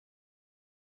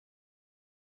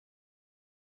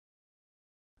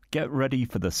Get ready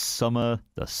for the summer,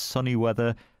 the sunny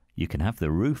weather. You can have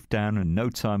the roof down in no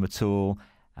time at all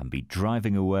and be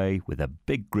driving away with a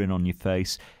big grin on your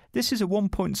face. This is a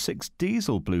 1.6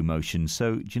 diesel Bluemotion,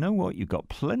 so do you know what? You've got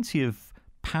plenty of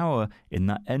power in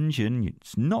that engine.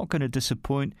 It's not going to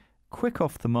disappoint. Quick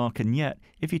off the mark, and yet,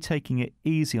 if you're taking it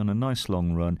easy on a nice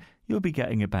long run, you'll be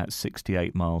getting about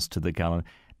 68 miles to the gallon.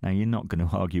 Now, you're not going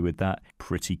to argue with that.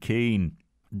 Pretty keen.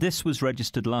 This was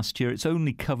registered last year. It's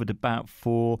only covered about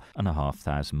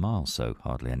 4,500 miles, so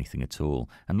hardly anything at all.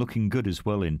 And looking good as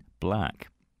well in black.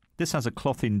 This has a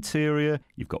cloth interior.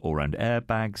 You've got all-round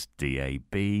airbags,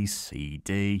 DAB,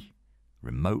 CD,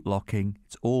 remote locking.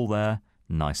 It's all there.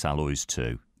 Nice alloys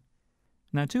too.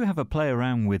 Now, do have a play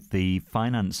around with the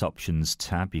finance options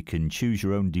tab. You can choose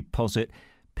your own deposit,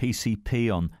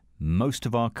 PCP on most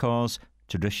of our cars,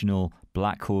 traditional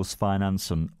Black Horse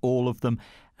finance on all of them.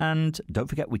 And don't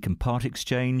forget, we can part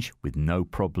exchange with no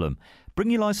problem. Bring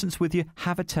your license with you,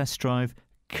 have a test drive,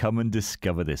 come and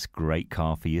discover this great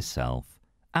car for yourself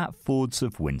at Fords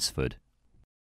of Winsford.